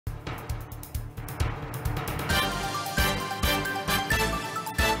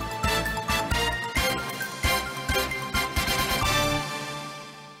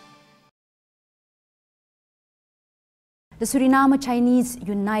De Suriname Chinese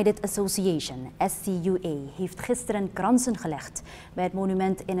United Association, SCUA, heeft gisteren kransen gelegd bij het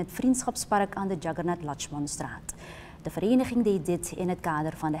monument in het Vriendschapspark aan de Jagannath-Lachmanstraat. De vereniging deed dit in het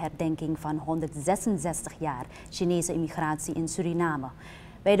kader van de herdenking van 166 jaar Chinese immigratie in Suriname.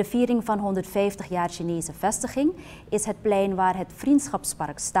 Bij de viering van 150 jaar Chinese vestiging is het plein waar het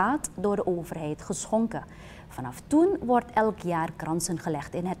Vriendschapspark staat door de overheid geschonken. Vanaf toen wordt elk jaar kransen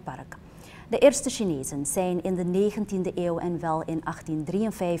gelegd in het park. De eerste Chinezen zijn in de 19e eeuw en wel in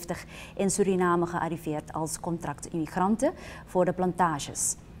 1853 in Suriname gearriveerd als contractimmigranten voor de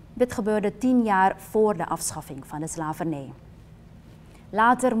plantages. Dit gebeurde 10 jaar voor de afschaffing van de slavernij.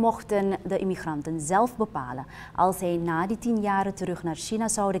 Later mochten de immigranten zelf bepalen als zij na die 10 jaren terug naar China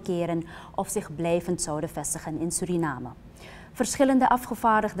zouden keren of zich blijvend zouden vestigen in Suriname. Verschillende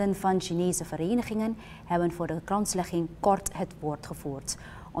afgevaardigden van Chinese verenigingen hebben voor de kranslegging kort het woord gevoerd,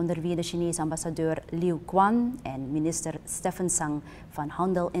 onder wie de Chinese ambassadeur Liu Quan en minister Stephen Sang van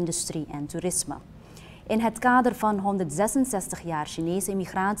Handel, Industrie en Toerisme. In het kader van 166 jaar Chinese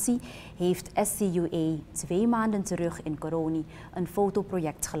immigratie heeft SCUA 2 maanden terug in Coroni een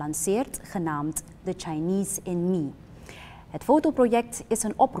fotoproject gelanceerd genaamd The Chinese in Me. Het fotoproject is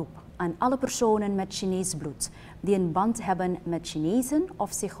een oproep aan alle personen met Chinees bloed die een band hebben met Chinezen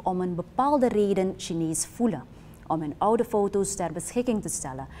of zich om een bepaalde reden Chinees voelen, om hun oude foto's ter beschikking te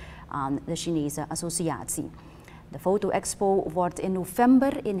stellen aan de Chinese associatie. De foto-expo wordt in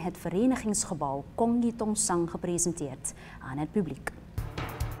november in het verenigingsgebouw Kongyi Tongsang gepresenteerd aan het publiek.